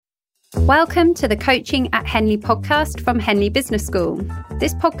Welcome to the Coaching at Henley podcast from Henley Business School.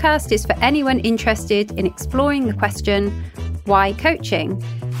 This podcast is for anyone interested in exploring the question, why coaching?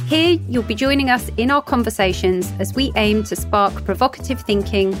 Here, you'll be joining us in our conversations as we aim to spark provocative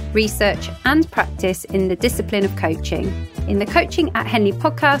thinking, research, and practice in the discipline of coaching. In the Coaching at Henley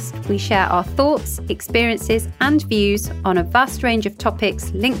podcast, we share our thoughts, experiences, and views on a vast range of topics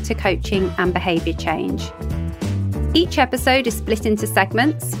linked to coaching and behaviour change. Each episode is split into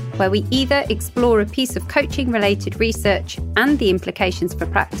segments where we either explore a piece of coaching-related research and the implications for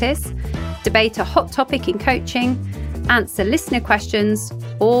practice, debate a hot topic in coaching, answer listener questions,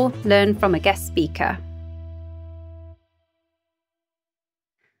 or learn from a guest speaker.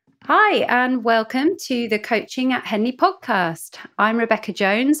 Hi, and welcome to the Coaching at Henley podcast. I'm Rebecca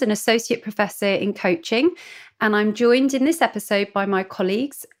Jones, an Associate Professor in Coaching, and I'm joined in this episode by my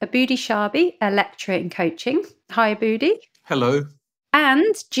colleagues, Aboudi Sharbi, a lecturer in coaching. Hi, Aboudi. Hello.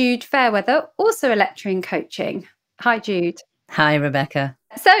 And Jude Fairweather, also a lecturer in coaching. Hi, Jude. Hi, Rebecca.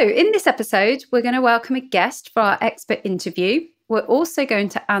 So in this episode, we're going to welcome a guest for our expert interview. We're also going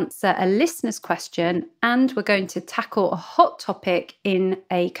to answer a listener's question, and we're going to tackle a hot topic in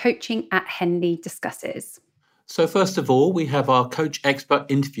a Coaching at Henley Discusses. So first of all, we have our Coach Expert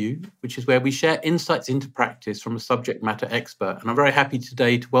interview, which is where we share insights into practice from a subject matter expert. And I'm very happy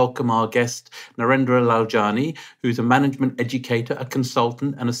today to welcome our guest, Narendra Laljani, who's a management educator, a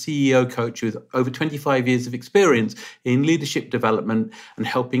consultant, and a CEO coach with over 25 years of experience in leadership development and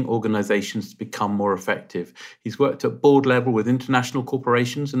helping organizations to become more effective. He's worked at board level with international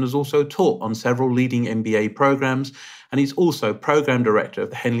corporations and has also taught on several leading MBA programs. And he's also Program Director of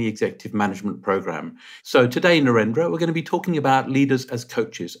the Henley Executive Management Program. So today, Narendra, we're going to be talking about leaders as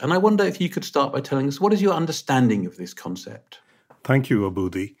coaches. And I wonder if you could start by telling us, what is your understanding of this concept? Thank you,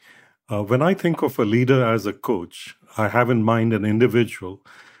 Aboudi. When I think of a leader as a coach, I have in mind an individual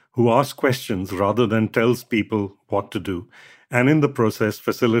who asks questions rather than tells people what to do, and in the process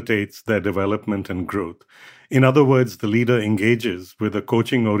facilitates their development and growth. In other words, the leader engages with a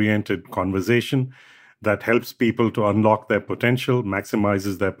coaching-oriented conversation that helps people to unlock their potential,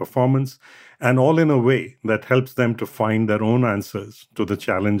 maximizes their performance, and all in a way that helps them to find their own answers to the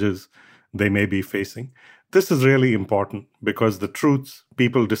challenges they may be facing. This is really important because the truths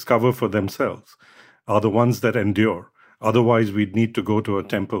people discover for themselves are the ones that endure. Otherwise, we'd need to go to a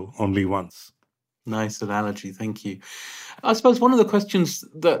temple only once. Nice analogy. Thank you. I suppose one of the questions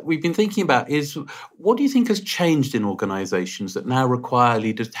that we've been thinking about is, what do you think has changed in organizations that now require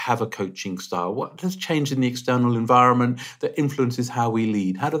leaders to have a coaching style? What has changed in the external environment that influences how we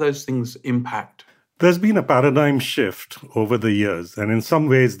lead? How do those things impact? There's been a paradigm shift over the years, and in some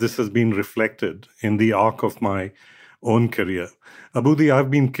ways this has been reflected in the arc of my own career. Aboudi, I've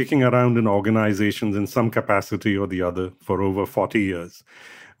been kicking around in organizations in some capacity or the other for over 40 years.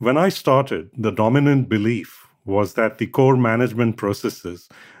 When I started, the dominant belief was that the core management processes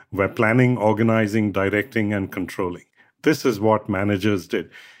were planning, organizing, directing, and controlling. This is what managers did.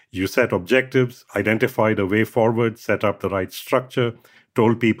 You set objectives, identified a way forward, set up the right structure,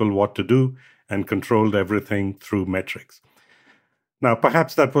 told people what to do, and controlled everything through metrics. Now,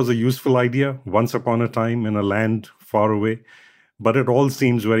 perhaps that was a useful idea once upon a time in a land far away, but it all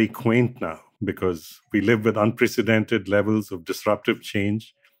seems very quaint now because we live with unprecedented levels of disruptive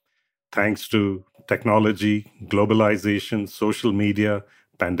change. Thanks to technology, globalization, social media,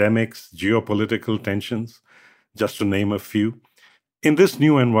 pandemics, geopolitical tensions, just to name a few. In this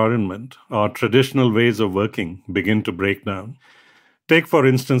new environment, our traditional ways of working begin to break down. Take, for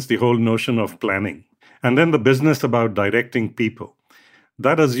instance, the whole notion of planning, and then the business about directing people.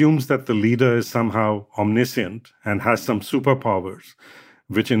 That assumes that the leader is somehow omniscient and has some superpowers,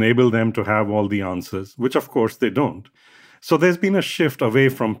 which enable them to have all the answers, which of course they don't. So there's been a shift away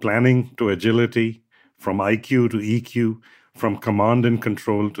from planning to agility, from IQ to EQ, from command and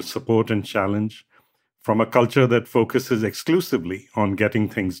control to support and challenge, from a culture that focuses exclusively on getting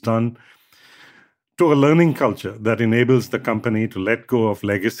things done, to a learning culture that enables the company to let go of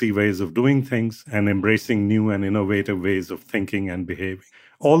legacy ways of doing things and embracing new and innovative ways of thinking and behaving.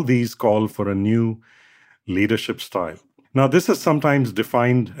 All these call for a new leadership style. Now, this is sometimes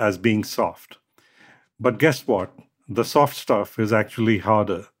defined as being soft. But guess what? The soft stuff is actually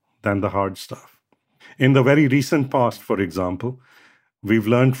harder than the hard stuff. In the very recent past, for example, we've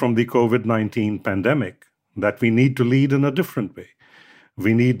learned from the COVID-19 pandemic that we need to lead in a different way.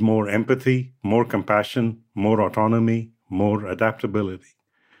 We need more empathy, more compassion, more autonomy, more adaptability.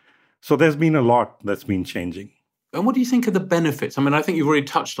 So there's been a lot that's been changing. And what do you think are the benefits? I mean, I think you've already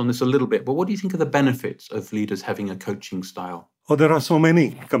touched on this a little bit, but what do you think are the benefits of leaders having a coaching style? Oh, there are so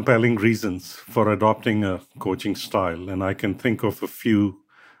many compelling reasons for adopting a coaching style, and I can think of a few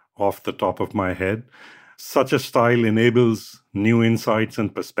off the top of my head. Such a style enables new insights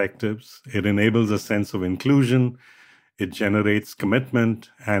and perspectives. It enables a sense of inclusion. It generates commitment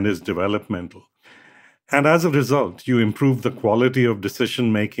and is developmental. And as a result, you improve the quality of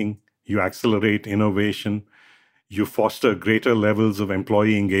decision making, you accelerate innovation, you foster greater levels of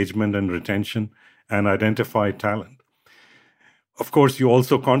employee engagement and retention, and identify talent. Of course, you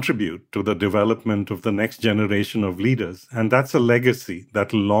also contribute to the development of the next generation of leaders, and that's a legacy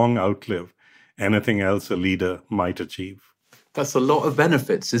that will long outlive anything else a leader might achieve. That's a lot of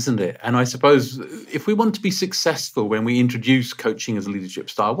benefits, isn't it? And I suppose if we want to be successful when we introduce coaching as a leadership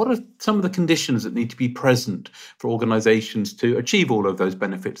style, what are some of the conditions that need to be present for organizations to achieve all of those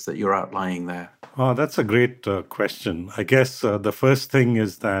benefits that you're outlining there? That's a great question. I guess the first thing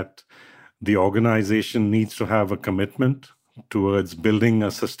is that the organization needs to have a commitment towards building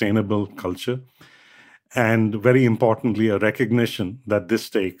a sustainable culture, and very importantly, a recognition that this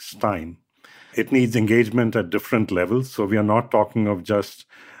takes time. It needs engagement at different levels. So we are not talking of just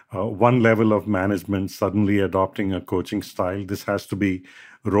one level of management suddenly adopting a coaching style. This has to be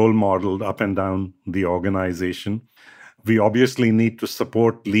role modeled up and down the organization. We obviously need to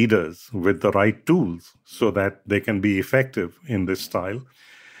support leaders with the right tools so that they can be effective in this style.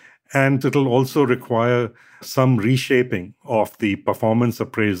 And it'll also require some reshaping of the performance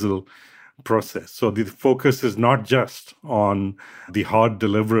appraisal process. So the focus is not just on the hard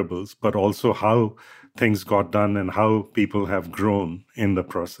deliverables, but also how things got done and how people have grown in the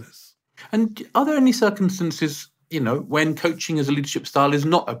process. And are there any circumstances, when coaching as a leadership style is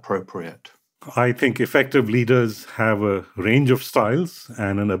not appropriate? I think effective leaders have a range of styles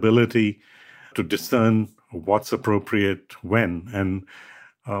and an ability to discern what's appropriate when. And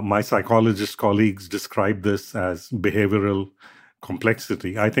my psychologist colleagues describe this as behavioral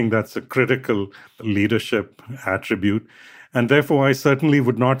complexity. I think that's a critical leadership attribute. And therefore, I certainly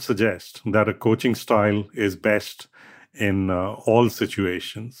would not suggest that a coaching style is best in all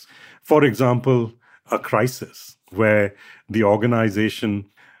situations. For example, a crisis where the organization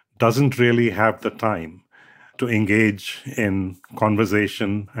doesn't really have the time to engage in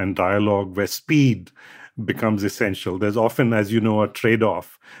conversation and dialogue, where speed becomes essential. There's often, as you know, a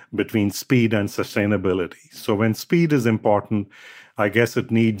trade-off between speed and sustainability. So when speed is important, I guess it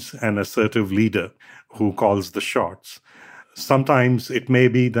needs an assertive leader who calls the shots. Sometimes it may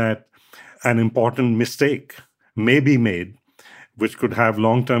be that an important mistake may be made, which could have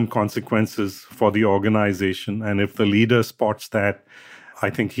long-term consequences for the organization. And if the leader spots that, I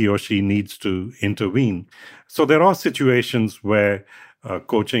think he or she needs to intervene. So there are situations where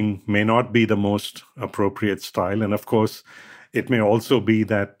coaching may not be the most appropriate style. And of course, it may also be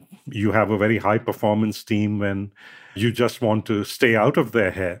that you have a very high performance team when you just want to stay out of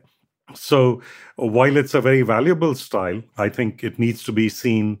their hair. So while it's a very valuable style, I think it needs to be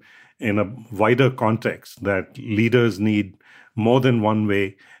seen in a wider context that leaders need more than one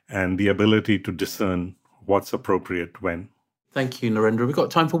way and the ability to discern what's appropriate when. Thank you, Narendra. We've got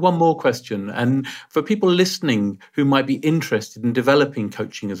time for one more question. And for people listening who might be interested in developing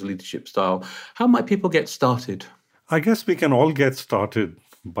coaching as a leadership style, how might people get started? I guess we can all get started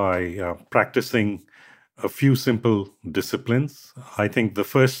by practicing a few simple disciplines. I think the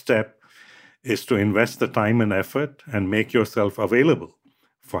first step is to invest the time and effort and make yourself available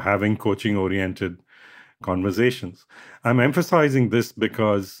for having coaching-oriented conversations. I'm emphasizing this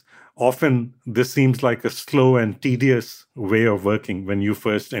because often this seems like a slow and tedious way of working when you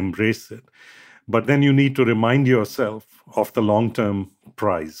first embrace it. But then you need to remind yourself of the long-term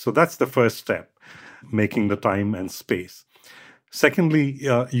prize. So that's the first step, making the time and space. Secondly,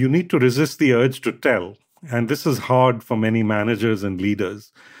 you need to resist the urge to tell. And this is hard for many managers and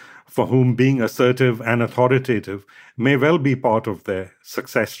leaders for whom being assertive and authoritative may well be part of their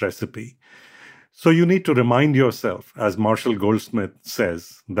success recipe. So you need to remind yourself, as Marshall Goldsmith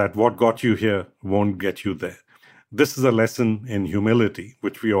says, that what got you here won't get you there. This is a lesson in humility,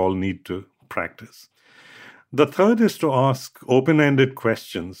 which we all need to practice. The third is to ask open-ended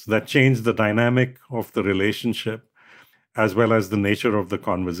questions that change the dynamic of the relationship as well as the nature of the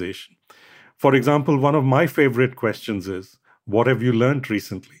conversation. For example, one of my favorite questions is, what have you learned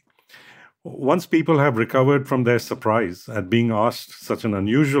recently? Once people have recovered from their surprise at being asked such an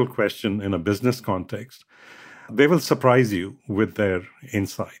unusual question in a business context, they will surprise you with their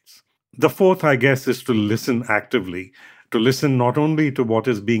insights. The fourth, I guess, is to listen actively, to listen not only to what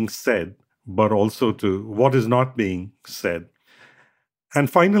is being said, but also to what is not being said. And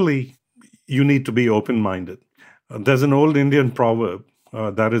finally, you need to be open-minded. There's an old Indian proverb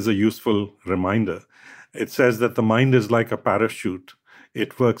that is a useful reminder. It says that the mind is like a parachute.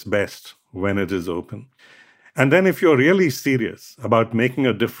 It works best when it is open. And then if you're really serious about making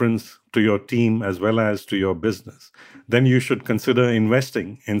a difference to your team as well as to your business, then you should consider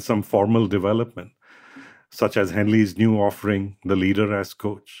investing in some formal development, such as Henley's new offering, the Leader as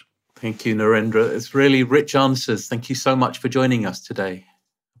Coach. Thank you, Narendra. It's really rich answers. Thank you so much for joining us today.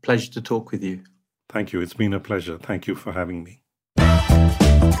 A pleasure to talk with you. Thank you. It's been a pleasure. Thank you for having me.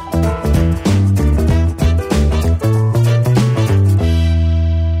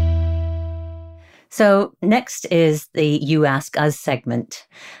 So next is the You Ask Us segment.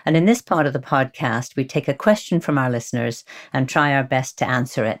 And in this part of the podcast, we take a question from our listeners and try our best to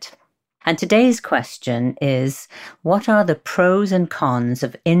answer it. And today's question is, what are the pros and cons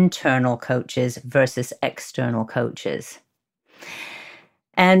of internal coaches versus external coaches?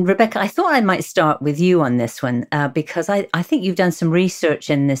 And Rebecca, I thought I might start with you on this one because I think you've done some research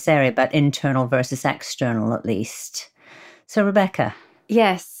in this area about internal versus external, at least. So Rebecca.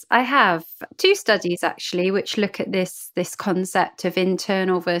 Yes, I have 2 studies actually, which look at this concept of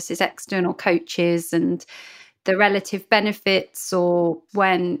internal versus external coaches and the relative benefits, or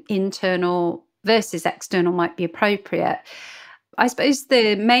when internal versus external might be appropriate. I suppose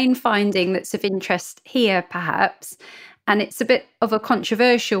the main finding that's of interest here, perhaps, and it's a bit of a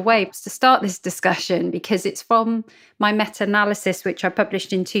controversial way to start this discussion because it's from my meta-analysis, which I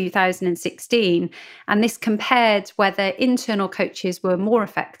published in 2016. And this compared whether internal coaches were more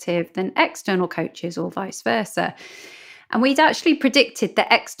effective than external coaches or vice versa. And we'd actually predicted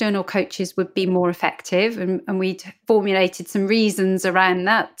that external coaches would be more effective, and we'd formulated some reasons around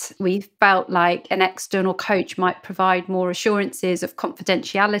that. We felt like an external coach might provide more assurances of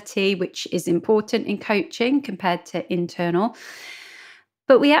confidentiality, which is important in coaching compared to internal.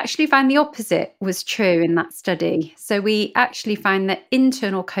 But we actually found the opposite was true in that study. So we actually found that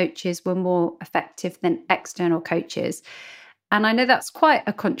internal coaches were more effective than external coaches. And I know that's quite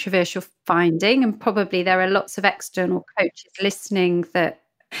a controversial finding, and probably there are lots of external coaches listening that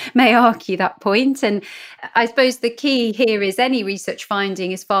may argue that point. And I suppose the key here is any research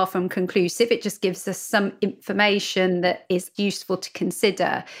finding is far from conclusive. It just gives us some information that is useful to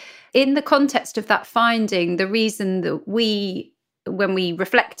consider. In the context of that finding, the reason that when we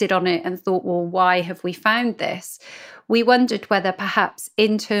reflected on it and thought, well, why have we found this? We wondered whether perhaps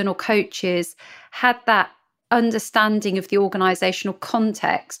internal coaches had that understanding of the organizational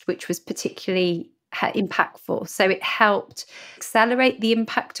context, which was particularly impactful. So it helped accelerate the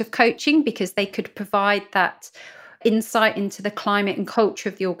impact of coaching because they could provide that insight into the climate and culture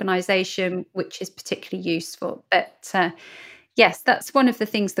of the organization, which is particularly useful. But yes, that's one of the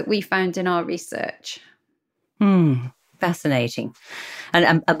things that we found in our research. Fascinating.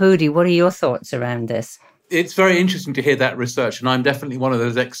 And Abudi, what are your thoughts around this? It's very interesting to hear that research, and I'm definitely one of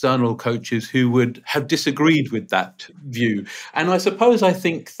those external coaches who would have disagreed with that view. And I suppose I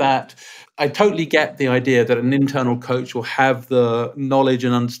think that I totally get the idea that an internal coach will have the knowledge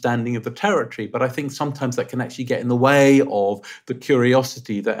and understanding of the territory, but I think sometimes that can actually get in the way of the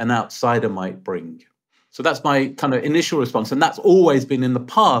curiosity that an outsider might bring. So that's my kind of initial response. And that's always been in the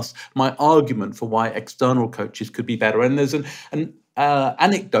past my argument for why external coaches could be better. And there's an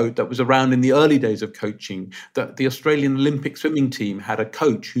anecdote that was around in the early days of coaching that the Australian Olympic swimming team had a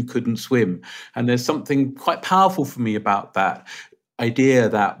coach who couldn't swim. And there's something quite powerful for me about that idea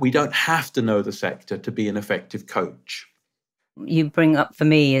that we don't have to know the sector to be an effective coach. You bring up for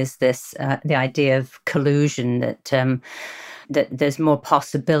me is this the idea of collusion, that there's more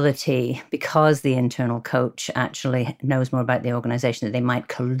possibility because the internal coach actually knows more about the organization, that they might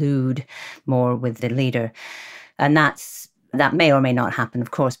collude more with the leader. And that may or may not happen,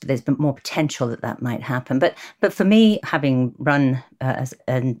 of course, but there's more potential that might happen. But for me, having run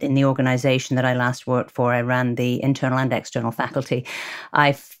in the organization that I last worked for, I ran the internal and external faculty.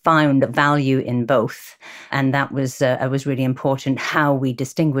 I found value in both. And that was really important, how we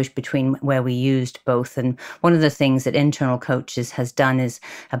distinguish between where we used both. And one of the things that internal coaches has done is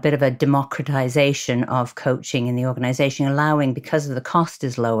a bit of a democratization of coaching in the organization, allowing, because the cost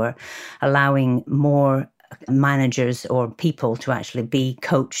is lower, allowing more managers or people to actually be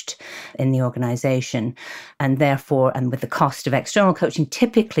coached in the organization. And therefore, and with the cost of external coaching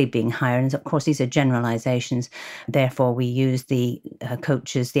typically being higher, and of course these are generalizations, therefore we use the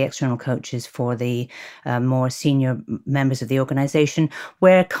external coaches for the more senior members of the organization,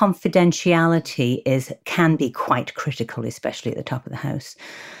 where confidentiality can be quite critical, especially at the top of the house.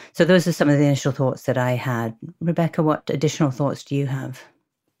 So those are some of the initial thoughts that I had. Rebecca, what additional thoughts do you have?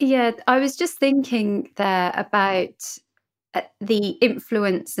 Yeah, I was just thinking there about the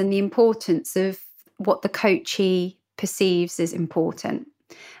influence and the importance of what the coachee perceives as important.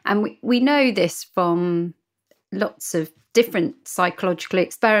 And we know this from lots of different psychological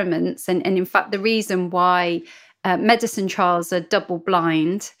experiments. And in fact, the reason why medicine trials are double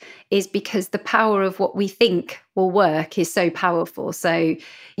blind is because the power of what we think will work is so powerful. So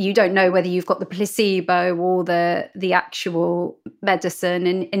you don't know whether you've got the placebo or the actual medicine.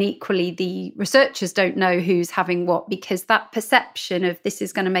 And equally, the researchers don't know who's having what, because that perception of this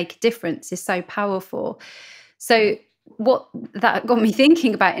is going to make a difference is so powerful. So what that got me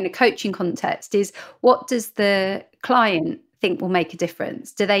thinking about in a coaching context is, what does the client think will make a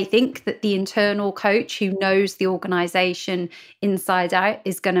difference? Do they think that the internal coach who knows the organization inside out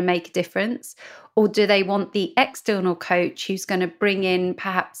is going to make a difference? Or do they want the external coach who's going to bring in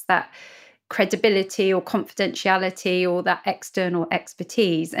perhaps that credibility or confidentiality or that external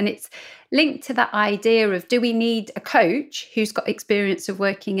expertise? And it's linked to that idea of, do we need a coach who's got experience of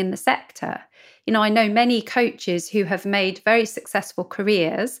working in the sector? You know, I know many coaches who have made very successful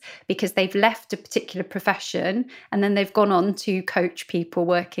careers because they've left a particular profession and then they've gone on to coach people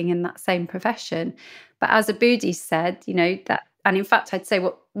working in that same profession. But as Abudi said, you know, that, and in fact, I'd say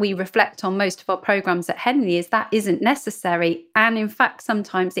what we reflect on most of our programs at Henley is that isn't necessary. And in fact,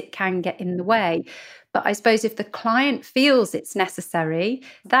 sometimes it can get in the way. But I suppose if the client feels it's necessary,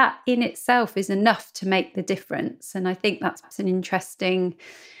 that in itself is enough to make the difference. And I think that's an interesting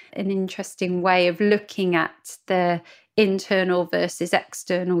way of looking at the internal versus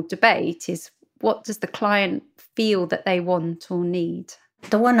external debate, is what does the client feel that they want or need?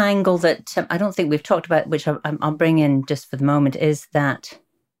 The one angle that I don't think we've talked about, which I'll bring in just for the moment, is that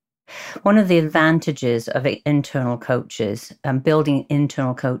one of the advantages of internal coaches, building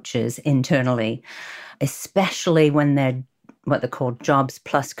internal coaches internally, especially when they're what they're called jobs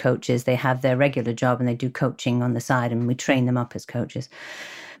plus coaches, they have their regular job and they do coaching on the side and we train them up as coaches,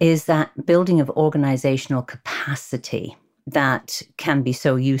 is that building of organizational capacity that can be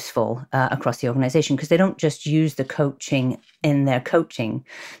so useful across the organization, because they don't just use the coaching in their coaching.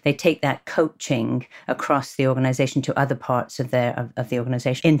 They take that coaching across the organization to other parts of the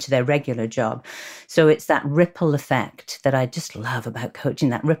organization, into their regular job. So it's that ripple effect that I just love about coaching.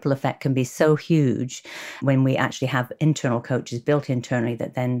 That ripple effect can be so huge when we actually have internal coaches built internally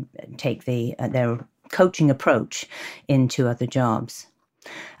that then take their coaching approach into other jobs.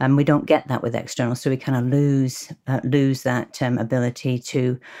 And we don't get that with external, so we kind of lose that ability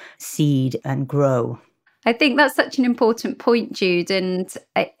to seed and grow. I think that's such an important point, Jude. And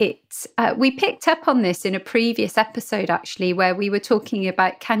we picked up on this in a previous episode, actually, where we were talking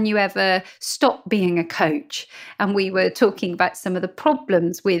about, can you ever stop being a coach? And we were talking about some of the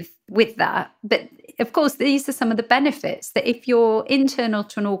problems with that. But of course, these are some of the benefits, that if you're internal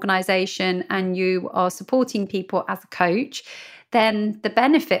to an organization and you are supporting people as a coach, then the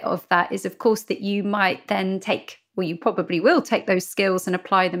benefit of that is, of course, that you might then you probably will take those skills and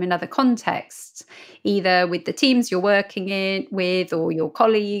apply them in other contexts, either with the teams you're working with or your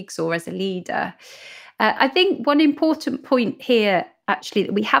colleagues or as a leader. I think one important point here, actually,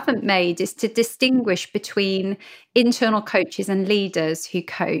 that we haven't made is to distinguish between internal coaches and leaders who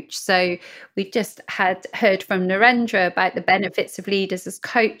coach. So we've just heard from Narendra about the benefits of leaders as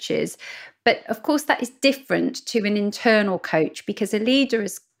coaches. But of course, that is different to an internal coach, because a leader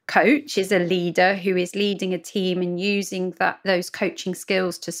as coach is a leader who is leading a team and using those coaching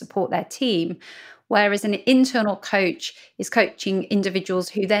skills to support their team. Whereas an internal coach is coaching individuals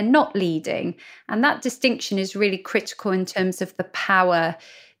who they're not leading. And that distinction is really critical in terms of the power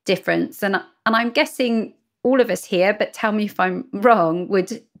difference. And I'm guessing all of us here, but tell me if I'm wrong,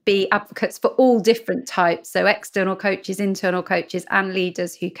 would be advocates for all different types. So external coaches, internal coaches, and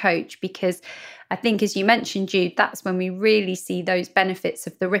leaders who coach, because I think, as you mentioned, Jude, that's when we really see those benefits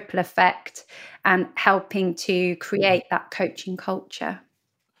of the ripple effect and helping to create that coaching culture.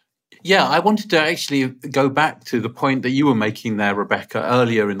 Yeah, I wanted to actually go back to the point that you were making there, Rebecca,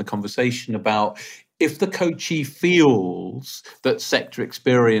 earlier in the conversation about if the coachee feels that sector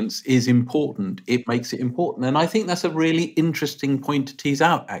experience is important, it makes it important. And I think that's a really interesting point to tease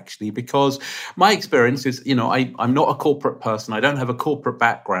out, actually, because my experience is, I'm not a corporate person. I don't have a corporate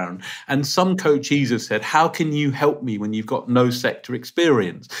background. And some coachees have said, how can you help me when you've got no sector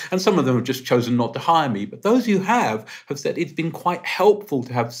experience? And some of them have just chosen not to hire me. But those who have said it's been quite helpful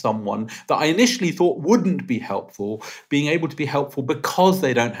to have someone that I initially thought wouldn't be helpful, being able to be helpful because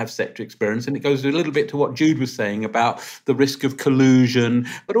they don't have sector experience. And it goes a little bit to what Jude was saying about the risk of collusion,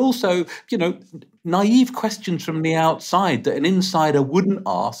 but also, naive questions from the outside that an insider wouldn't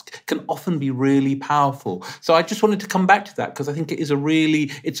ask can often be really powerful. So I just wanted to come back to that, because I think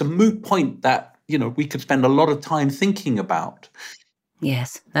it's a moot point that, we could spend a lot of time thinking about.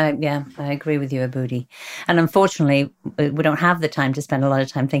 Yes, I agree with you, Abudi. And unfortunately, we don't have the time to spend a lot of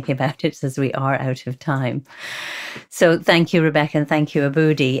time thinking about it as we are out of time. So thank you, Rebecca, and thank you,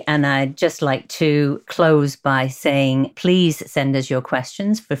 Abudi. And I'd just like to close by saying, please send us your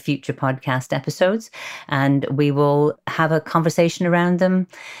questions for future podcast episodes, and we will have a conversation around them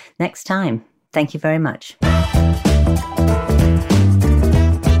next time. Thank you very much.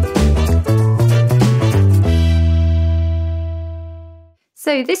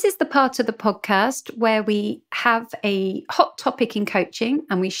 So this is the part of the podcast where we have a hot topic in coaching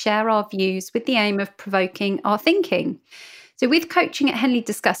and we share our views with the aim of provoking our thinking. So with Coaching at Henley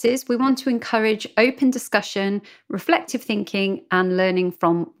Discusses, we want to encourage open discussion, reflective thinking, and learning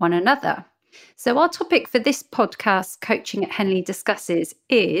from one another. So our topic for this podcast, Coaching at Henley Discusses,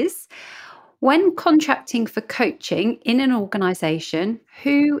 is when contracting for coaching in an organisation,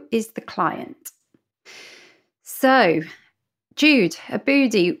 who is the client? So, Jude,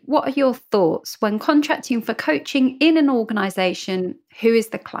 Abudi, what are your thoughts when contracting for coaching in an organisation? Who is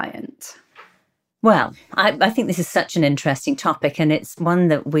the client? Well, I think this is such an interesting topic, and it's one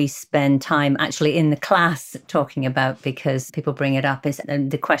that we spend time actually in the class talking about because people bring it up.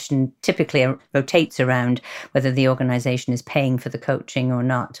 And the question typically rotates around whether the organisation is paying for the coaching or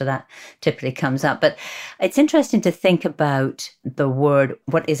not. So that typically comes up. But it's interesting to think about the word,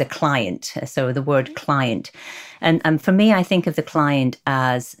 what is a client? So the word client. And for me, I think of the client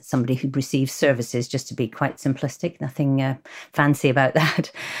as somebody who receives services, just to be quite simplistic, nothing fancy about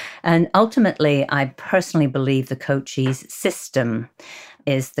that. And ultimately, I personally believe the coachee's system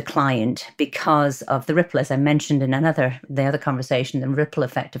is the client because of the ripple, as I mentioned in the other conversation, the ripple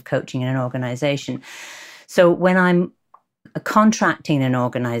effect of coaching in an organization. So when I'm contracting an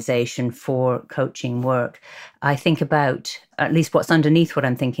organization for coaching work, I think about, at least what's underneath what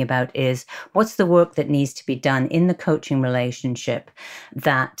I'm thinking about is what's the work that needs to be done in the coaching relationship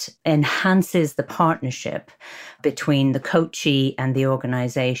that enhances the partnership between the coachee and the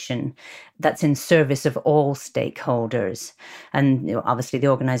organization that's in service of all stakeholders. And obviously the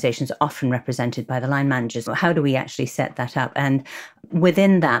organization is often represented by the line managers. How do we actually set that up? And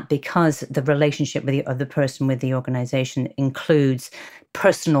within that, because the relationship with the other person with the organization includes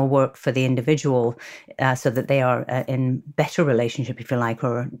personal work for the individual, so that they are in better relationship, if you like,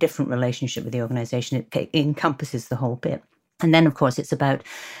 or a different relationship with the organization, it encompasses the whole bit. And then, of course, it's about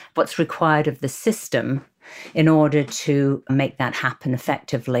what's required of the system in order to make that happen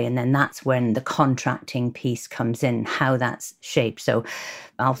effectively. And then that's when the contracting piece comes in, how that's shaped. So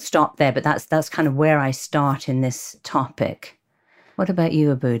I'll stop there, but that's kind of where I start in this topic. What about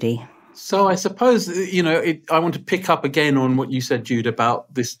you, Abudi? So I suppose, I want to pick up again on what you said, Jude,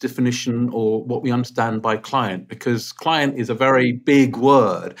 about this definition or what we understand by client, because client is a very big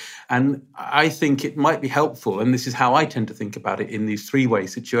word. And I think it might be helpful, and this is how I tend to think about it in these three-way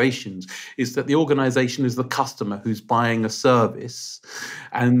situations, is that the organization is the customer who's buying a service,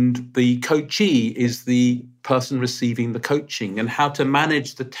 and the coachee is the person receiving the coaching, and how to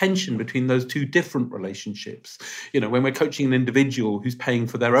manage the tension between those two different relationships. When we're coaching an individual who's paying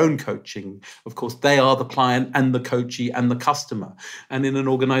for their own coaching, of course, they are the client and the coachee and the customer. And in an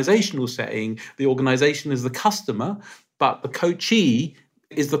organizational setting, the organization is the customer, but the coachee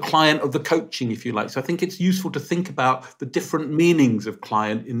is the client of the coaching, if you like. So I think it's useful to think about the different meanings of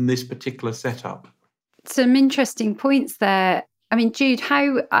client in this particular setup. Some interesting points there. I mean, Jude,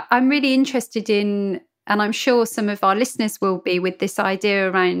 I'm really interested in, and I'm sure some of our listeners will be, with this idea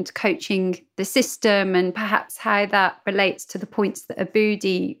around coaching the system and perhaps how that relates to the points that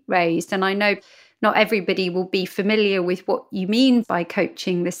Abudi raised. And I know not everybody will be familiar with what you mean by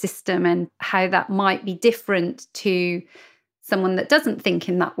coaching the system and how that might be different to someone that doesn't think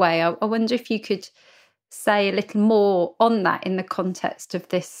in that way. I wonder if you could say a little more on that in the context of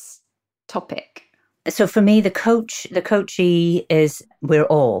this topic. So for me, the coachee is, we're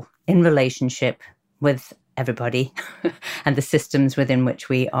all in relationship with everybody and the systems within which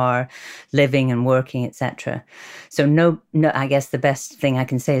we are living and working, etc. So no, I guess the best thing I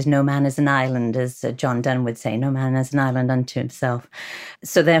can say is no man is an island, as John Donne would say, no man is an island unto himself.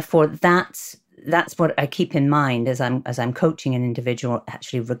 So therefore, that's what I keep in mind as I'm coaching an individual,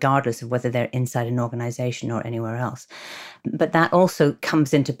 actually, regardless of whether they're inside an organization or anywhere else. But that also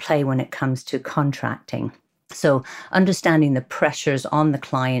comes into play when it comes to contracting. So understanding the pressures on the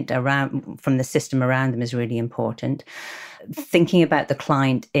client around from the system around them is really important. thinking about the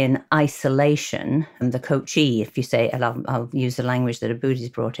client in isolation, and the coachee, if you say, and I'll use the language that Abudhi's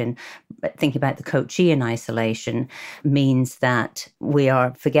brought in, but thinking about the coachee in isolation means that we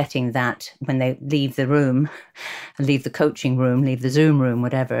are forgetting that when they leave the room, leave the coaching room, leave the Zoom room,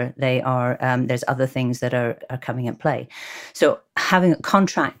 whatever, they are, there's other things that are coming at play. So having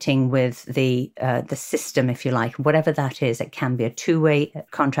contracting with the system, if you like, whatever that is, it can be a two-way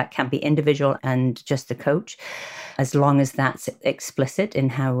contract, can be individual and just the coach, as long as that's explicit in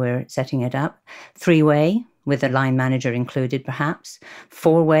how we're setting it up. Three-way with a line manager included, perhaps.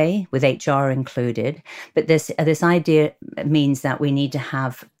 Four-way with HR included. But this idea means that we need to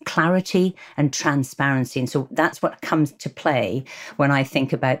have clarity and transparency. And so that's what comes to play when I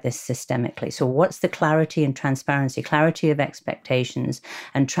think about this systemically. So what's the clarity and transparency? Clarity of expectations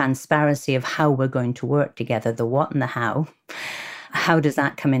and transparency of how we're going to work together, the what and the how. How does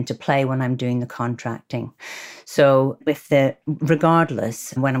that come into play when I'm doing the contracting? So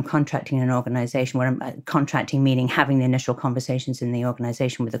regardless, when I'm contracting in an organization, when I'm contracting, meaning having the initial conversations in the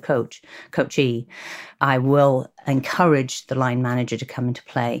organization with the coachee, I will encourage the line manager to come into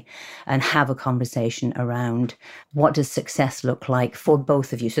play and have a conversation around what does success look like for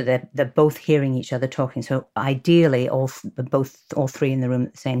both of you. So they're both hearing each other talking. So ideally, all three in the room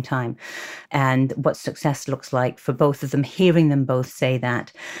at the same time. And what success looks like for both of them, hearing them both say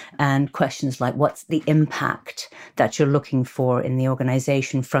that. And questions like, what's the impact that you're looking for in the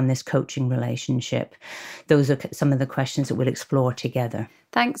organization from this coaching relationship? Those are some of the questions that we'll explore together.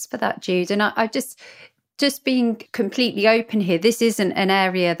 Thanks for that, Jude. And I just being completely open here, this isn't an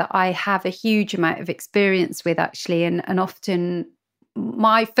area that I have a huge amount of experience with, actually. And often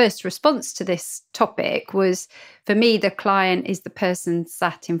my first response to this topic was, for me, the client is the person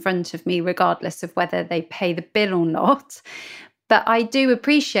sat in front of me, regardless of whether they pay the bill or not. But I do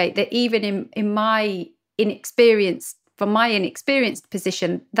appreciate that even in my inexperienced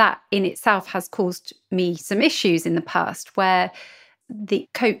position, that in itself has caused me some issues in the past, where the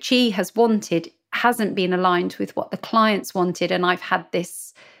coachee hasn't been aligned with what the clients wanted, and I've had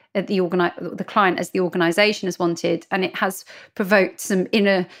this the client as the organisation has wanted, and it has provoked some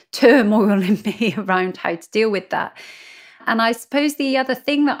inner turmoil in me around how to deal with that. And I suppose the other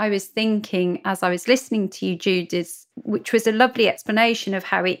thing that I was thinking as I was listening to you, Jude, which was a lovely explanation of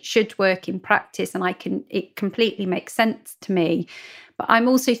how it should work in practice, and it completely makes sense to me. But I'm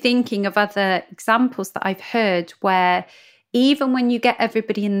also thinking of other examples that I've heard where even when you get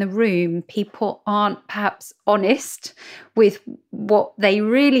everybody in the room, people aren't perhaps honest with what they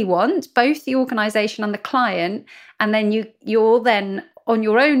really want, both the organisation and the client, and then you're then on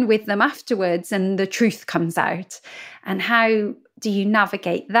your own with them afterwards and the truth comes out. And how do you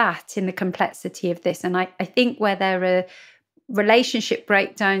navigate that in the complexity of this? And I think where there are relationship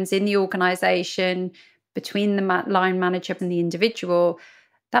breakdowns in the organisation between the line manager and the individual,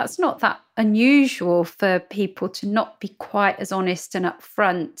 that's not that unusual for people to not be quite as honest and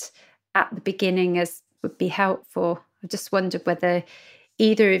upfront at the beginning as would be helpful. I just wondered whether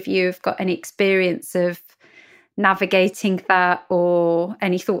either of you have got any experience of navigating that or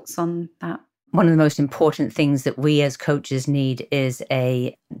any thoughts on that. One of the most important things that we as coaches need is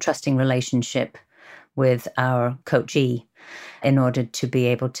a trusting relationship with our coachee in order to be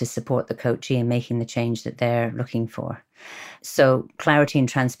able to support the coachee in making the change that they're looking for. So clarity and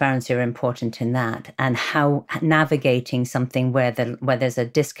transparency are important in that, and how navigating something where there's a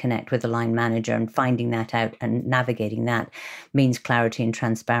disconnect with the line manager and finding that out and navigating that means clarity and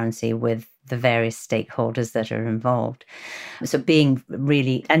transparency with the various stakeholders that are involved. So being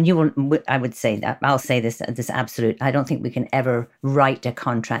really, and I would say that, I'll say this absolute, I don't think we can ever write a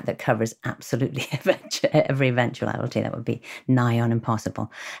contract that covers absolutely every eventuality. That would be nigh on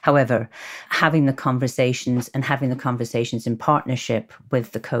impossible. However, having the conversations in partnership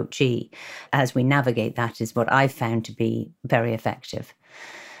with the coachee as we navigate that is what I've found to be very effective.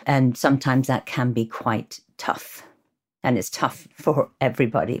 And sometimes that can be quite tough. And it's tough for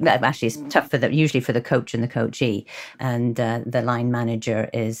everybody. Actually, it's tough usually for the coach and the coachee, and the line manager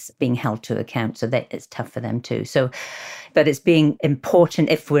is being held to account. So that it's tough for them too. So, but it's being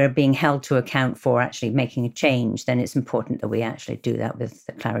important if we're being held to account for actually making a change, then it's important that we actually do that with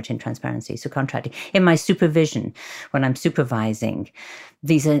the clarity and transparency. So contracting. In my supervision, when I'm supervising,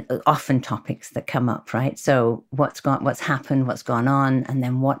 these are often topics that come up, right? So what's happened, what's gone on, and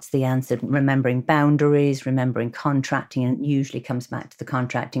then what's the answer? Remembering boundaries, remembering contracting, and it usually comes back to the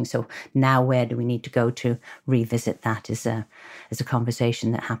contracting. So now where do we need to go to revisit that as a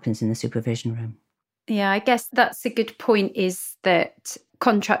conversation that happens in the supervision room? Yeah, I guess that's a good point, is that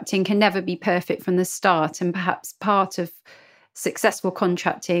contracting can never be perfect from the start. And perhaps part of successful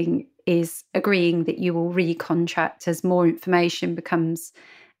contracting is agreeing that you will recontract as more information becomes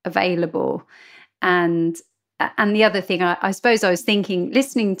available. And the other thing I suppose I was thinking,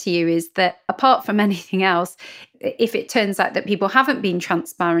 listening to you, is that apart from anything else, if it turns out that people haven't been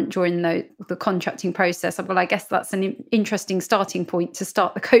transparent during the contracting process, well, I guess that's an interesting starting point to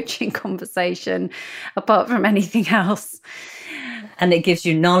start the coaching conversation, apart from anything else. And it gives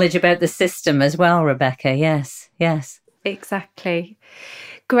you knowledge about the system as well, Rebecca. Yes. Exactly.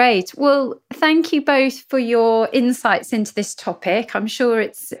 Great. Well, thank you both for your insights into this topic. I'm sure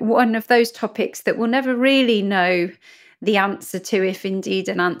it's one of those topics that we'll never really know the answer to, if indeed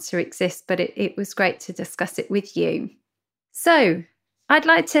an answer exists, but it was great to discuss it with you. So I'd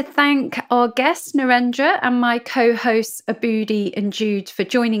like to thank our guests, Narendra, and my co-hosts, Abudi and Jude, for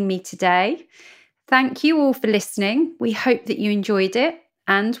joining me today. Thank you all for listening. We hope that you enjoyed it,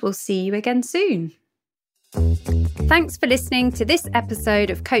 and we'll see you again soon. Thanks for listening to this episode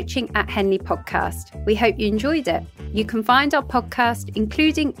of Coaching at Henley podcast. We hope you enjoyed it. You can find our podcast,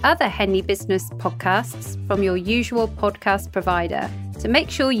 including other Henley Business podcasts, from your usual podcast provider. To make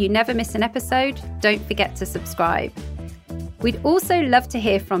sure you never miss an episode, don't forget to subscribe. We'd also love to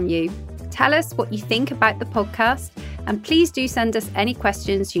hear from you. Tell us what you think about the podcast, and please do send us any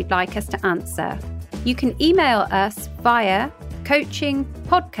questions you'd like us to answer. You can email us via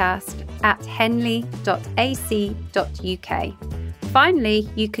coachingpodcast@henley.ac.uk. Finally,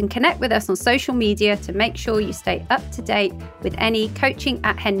 you can connect with us on social media to make sure you stay up to date with any Coaching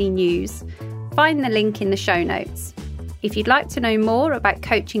at Henley news. Find the link in the show notes. If you'd like to know more about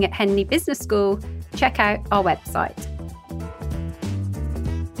coaching at Henley Business School, check out our website.